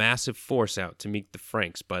brought a massive force out to meet the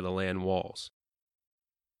Franks by the land walls.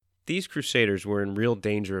 These crusaders were in real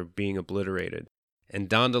danger of being obliterated, and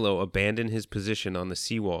Dandolo abandoned his position on the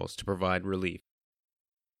sea walls to provide relief.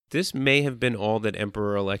 This may have been all that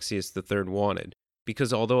Emperor Alexius III wanted,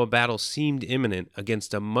 because although a battle seemed imminent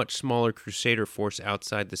against a much smaller crusader force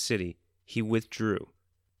outside the city, he withdrew.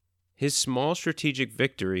 His small strategic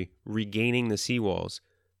victory, regaining the seawalls,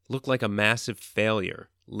 looked like a massive failure,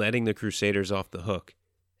 letting the Crusaders off the hook,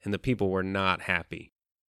 and the people were not happy.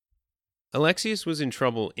 Alexius was in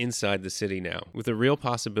trouble inside the city now, with a real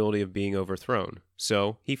possibility of being overthrown,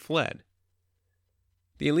 so he fled.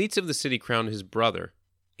 The elites of the city crowned his brother,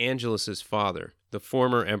 Angelus's father, the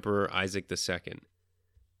former Emperor Isaac II.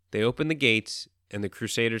 They opened the gates, and the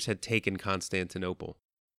Crusaders had taken Constantinople.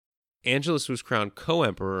 Angelus was crowned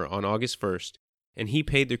co-emperor on August 1st, and he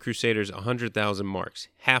paid the Crusaders 100,000 marks,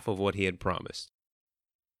 half of what he had promised.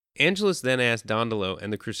 Angelus then asked Dandolo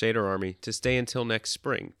and the Crusader army to stay until next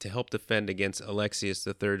spring to help defend against Alexius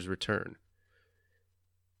III's return.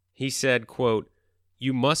 He said, quote,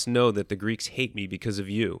 "You must know that the Greeks hate me because of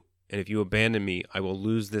you, and if you abandon me, I will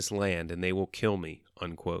lose this land and they will kill me,"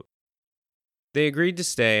 unquote. They agreed to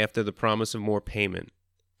stay after the promise of more payment,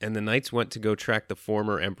 and the knights went to go track the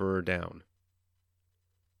former emperor down.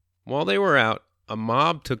 While they were out, a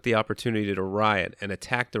mob took the opportunity to riot and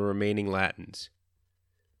attack the remaining Latins.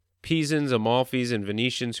 Pisans, Amalfis, and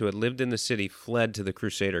Venetians who had lived in the city fled to the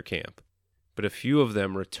Crusader camp, but a few of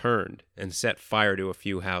them returned and set fire to a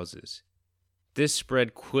few houses. This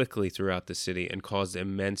spread quickly throughout the city and caused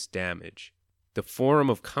immense damage. The Forum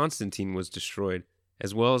of Constantine was destroyed,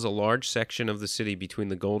 as well as a large section of the city between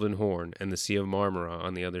the Golden Horn and the Sea of Marmara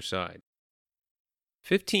on the other side.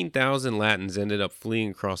 15,000 Latins ended up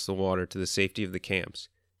fleeing across the water to the safety of the camps,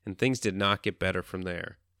 and things did not get better from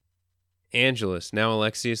there. Angelus, now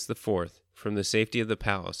Alexius IV, from the safety of the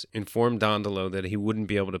palace, informed Dandolo that he wouldn't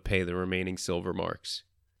be able to pay the remaining silver marks.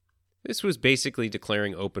 This was basically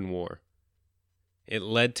declaring open war. It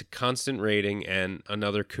led to constant raiding and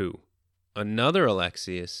another coup. Another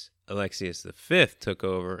Alexius V, took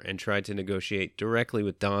over and tried to negotiate directly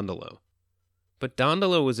with Dandolo. But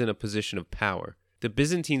Dandolo was in a position of power. The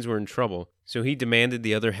Byzantines were in trouble, so he demanded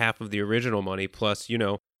the other half of the original money plus,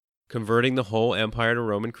 converting the whole empire to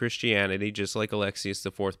Roman Christianity just like Alexius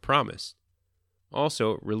IV promised.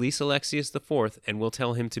 Also, release Alexius IV and we'll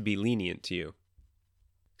tell him to be lenient to you.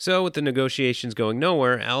 So, with the negotiations going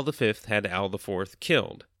nowhere, Al V had Al IV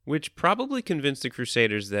killed, which probably convinced the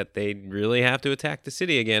Crusaders that they'd really have to attack the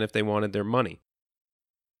city again if they wanted their money.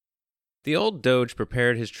 The old Doge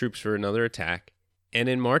prepared his troops for another attack, and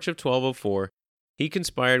in March of 1204, he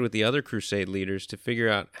conspired with the other Crusade leaders to figure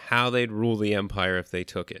out how they'd rule the empire if they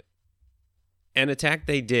took it. An attack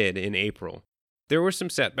they did in April. There were some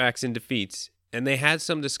setbacks and defeats, and they had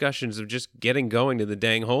some discussions of just getting going to the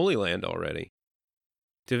dang Holy Land already.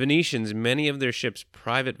 To Venetians, many of their ships,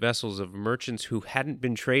 private vessels of merchants who hadn't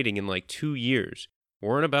been trading in like 2 years,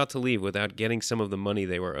 weren't about to leave without getting some of the money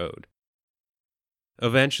they were owed.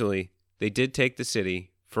 Eventually, they did take the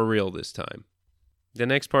city, for real this time. The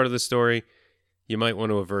next part of the story, you might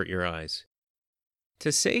want to avert your eyes.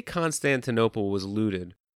 To say Constantinople was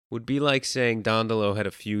looted would be like saying Dandolo had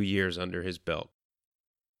a few years under his belt.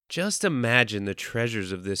 Just imagine the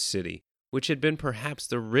treasures of this city, which had been perhaps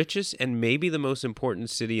the richest and maybe the most important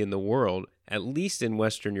city in the world, at least in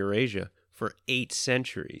Western Eurasia, for 8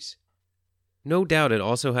 centuries. No doubt it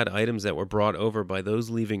also had items that were brought over by those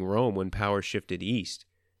leaving Rome when power shifted east,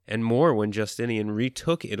 and more when Justinian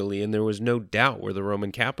retook Italy and there was no doubt where the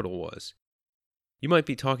Roman capital was. You might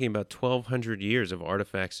be talking about 1,200 years of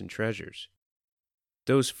artifacts and treasures.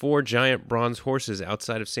 Those 4 giant bronze horses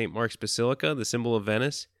outside of St. Mark's Basilica, the symbol of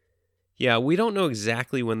Venice, yeah, we don't know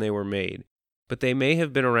exactly when they were made, but they may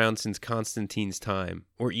have been around since Constantine's time,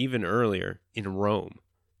 or even earlier, in Rome.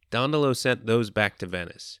 Dandolo sent those back to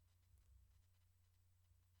Venice.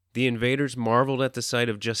 The invaders marveled at the sight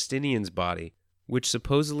of Justinian's body, which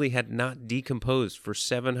supposedly had not decomposed for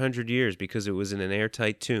 700 years because it was in an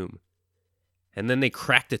airtight tomb. And then they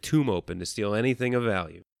cracked the tomb open to steal anything of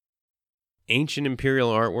value. Ancient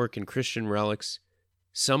imperial artwork and Christian relics,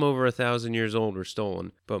 some over 1,000 years old, were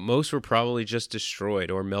stolen, but most were probably just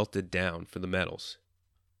destroyed or melted down for the metals.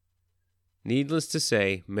 Needless to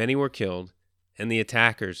say, many were killed, and the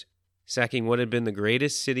attackers, sacking what had been the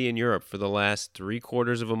greatest city in Europe for the last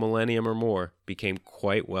 3/4 of a millennium or more, became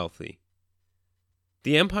quite wealthy.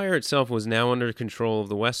 The empire itself was now under control of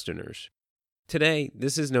the Westerners. Today,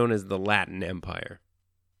 this is known as the Latin Empire.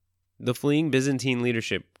 The fleeing Byzantine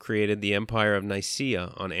leadership created the Empire of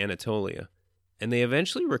Nicaea on Anatolia, and they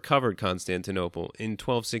eventually recovered Constantinople in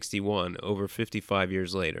 1261, over 55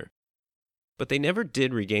 years later. But they never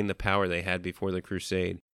did regain the power they had before the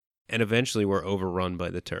Crusade, and eventually were overrun by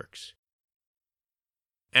the Turks.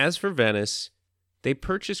 As for Venice, they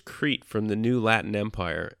purchased Crete from the new Latin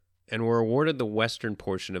Empire and were awarded the western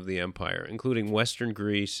portion of the empire, including western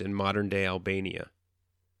Greece and modern-day Albania.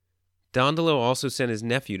 Dandolo also sent his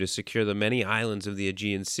nephew to secure the many islands of the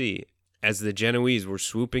Aegean Sea, as the Genoese were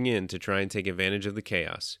swooping in to try and take advantage of the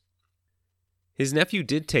chaos. His nephew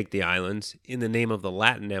did take the islands, in the name of the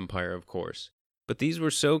Latin Empire, of course, but these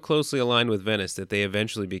were so closely aligned with Venice that they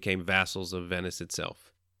eventually became vassals of Venice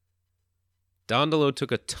itself. Dandolo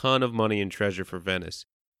took a ton of money and treasure for Venice,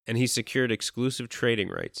 and he secured exclusive trading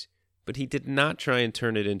rights, but he did not try and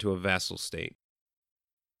turn it into a vassal state.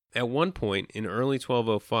 At one point, in early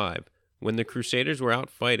 1205, when the Crusaders were out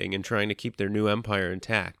fighting and trying to keep their new empire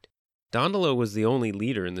intact, Dandolo was the only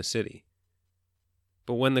leader in the city.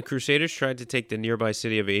 But when the Crusaders tried to take the nearby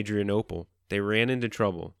city of Adrianople, they ran into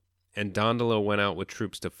trouble, and Dandolo went out with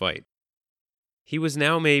troops to fight. He was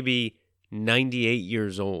now maybe 98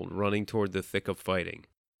 years old, running toward the thick of fighting.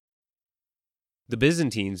 The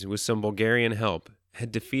Byzantines, with some Bulgarian help,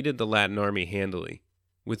 had defeated the Latin army handily.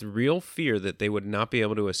 With real fear that they would not be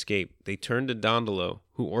able to escape, they turned to Dandolo,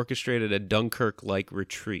 who orchestrated a Dunkirk-like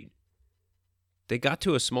retreat. They got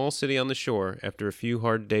to a small city on the shore after a few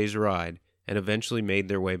hard days' ride, and eventually made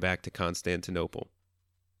their way back to Constantinople.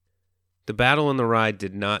 The battle and the ride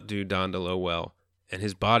did not do Dandolo well, and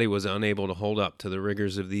his body was unable to hold up to the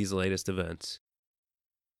rigors of these latest events.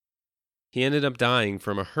 He ended up dying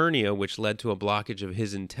from a hernia which led to a blockage of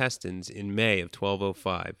his intestines in May of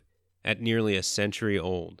 1205, at nearly a century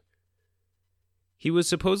old. He was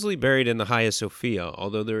supposedly buried in the Hagia Sophia,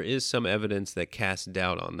 although there is some evidence that casts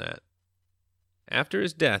doubt on that. After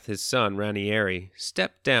his death, his son, Ranieri,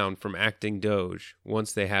 stepped down from acting Doge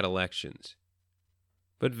once they had elections.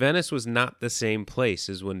 But Venice was not the same place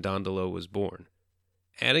as when Dandolo was born.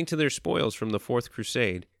 Adding to their spoils from the Fourth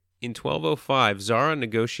Crusade, in 1205 Zara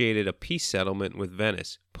negotiated a peace settlement with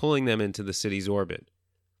Venice, pulling them into the city's orbit.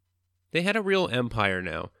 They had a real empire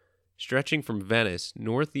now, stretching from Venice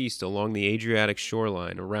northeast along the Adriatic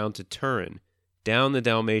shoreline around to Turin, down the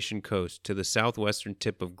Dalmatian coast to the southwestern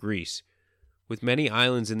tip of Greece, with many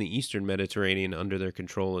islands in the eastern Mediterranean under their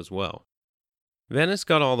control as well. Venice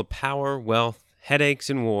got all the power, wealth, headaches,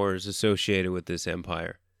 and wars associated with this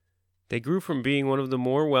empire. They grew from being one of the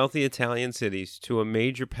more wealthy Italian cities to a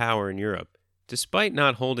major power in Europe, despite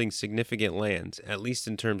not holding significant lands, at least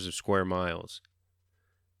in terms of square miles.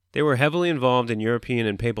 They were heavily involved in European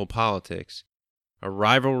and papal politics, a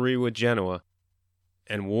rivalry with Genoa,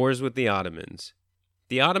 and wars with the Ottomans.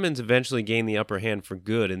 The Ottomans eventually gained the upper hand for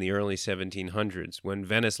good in the early 1700s, when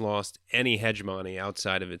Venice lost any hegemony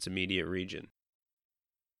outside of its immediate region.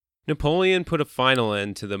 Napoleon put a final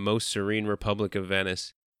end to the most serene Republic of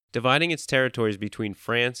Venice, dividing its territories between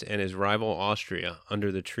France and his rival Austria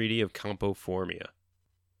under the Treaty of Campo Formia.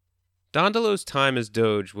 Dandolo's time as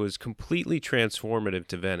Doge was completely transformative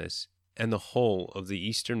to Venice and the whole of the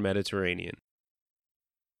eastern Mediterranean.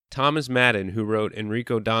 Thomas Madden, who wrote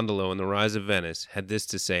Enrico Dandolo and the Rise of Venice, had this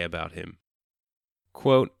to say about him.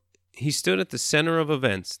 Quote, "He stood at the center of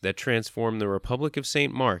events that transformed the Republic of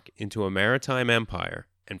St. Mark into a maritime empire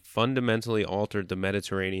and fundamentally altered the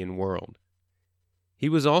Mediterranean world. He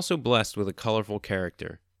was also blessed with a colorful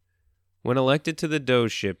character. When elected to the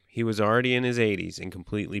Dogeship, he was already in his 80s and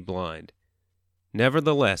completely blind.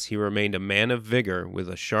 Nevertheless, he remained a man of vigor with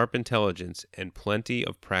a sharp intelligence and plenty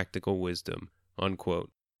of practical wisdom."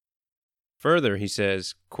 Unquote. Further, he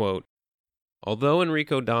says, quote, "Although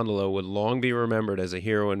Enrico Dandolo would long be remembered as a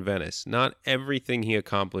hero in Venice, not everything he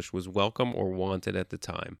accomplished was welcome or wanted at the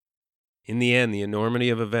time. In the end, the enormity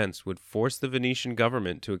of events would force the Venetian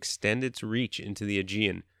government to extend its reach into the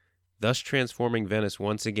Aegean, thus transforming Venice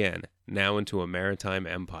once again, now into a maritime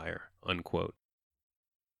empire." Unquote.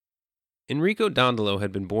 Enrico Dandolo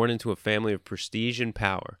had been born into a family of prestige and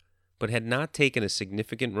power, but had not taken a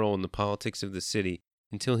significant role in the politics of the city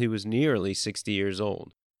until he was nearly 60 years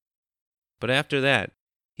old. But after that,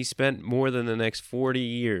 he spent more than the next 40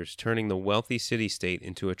 years turning the wealthy city-state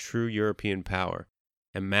into a true European power,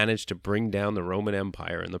 and managed to bring down the Roman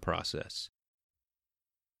Empire in the process.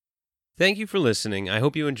 Thank you for listening. I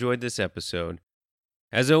hope you enjoyed this episode.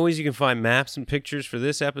 As always, you can find maps and pictures for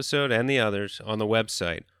this episode and the others on the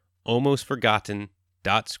website,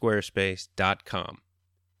 almostforgotten.squarespace.com.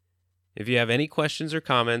 If you have any questions or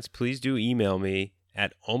comments, please do email me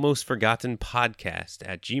at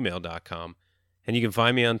almostforgottenpodcast@gmail.com, and you can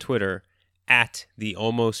find me on Twitter at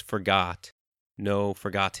 @thealmostforgot. No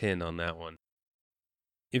forgotten on that one.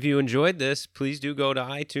 If you enjoyed this, please do go to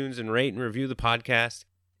iTunes and rate and review the podcast.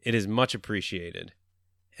 It is much appreciated.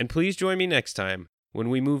 And please join me next time when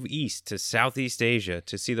we move east to Southeast Asia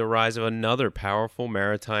to see the rise of another powerful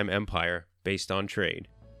maritime empire based on trade.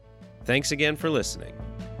 Thanks again for listening.